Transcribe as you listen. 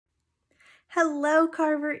Hello,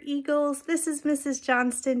 Carver Eagles. This is Mrs.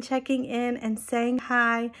 Johnston checking in and saying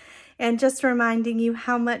hi and just reminding you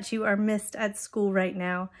how much you are missed at school right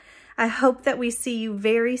now. I hope that we see you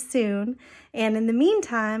very soon. And in the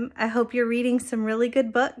meantime, I hope you're reading some really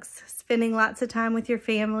good books, spending lots of time with your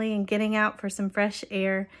family and getting out for some fresh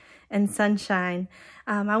air and sunshine.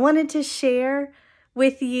 I wanted to share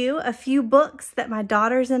with you a few books that my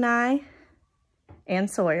daughters and I,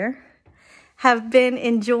 and Sawyer, have been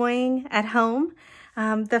enjoying at home.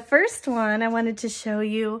 The first one I wanted to show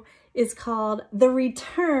you is called The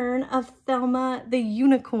Return of Thelma the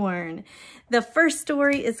Unicorn. The first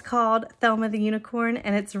story is called Thelma the Unicorn,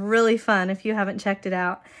 and it's really fun if you haven't checked it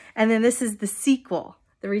out. And then this is the sequel,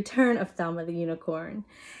 The Return of Thelma the Unicorn.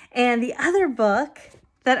 And the other book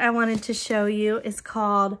that I wanted to show you is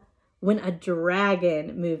called When a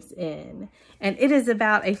Dragon Moves In. And it is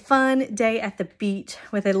about a fun day at the beach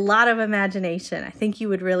with a lot of imagination. I think you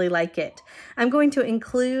would really like it. I'm going to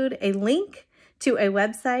include a link to a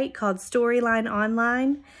website called Storyline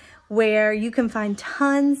Online, where you can find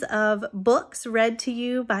tons of books read to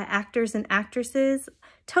you by actors and actresses,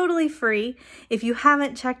 totally free. If you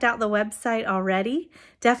haven't checked out the website already,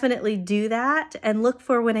 definitely do that and look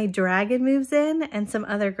for When a Dragon Moves In and some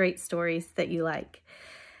other great stories that you like.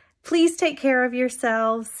 Please take care of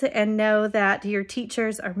yourselves and know that your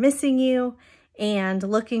teachers are missing you and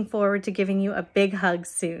looking forward to giving you a big hug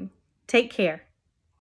soon. Take care.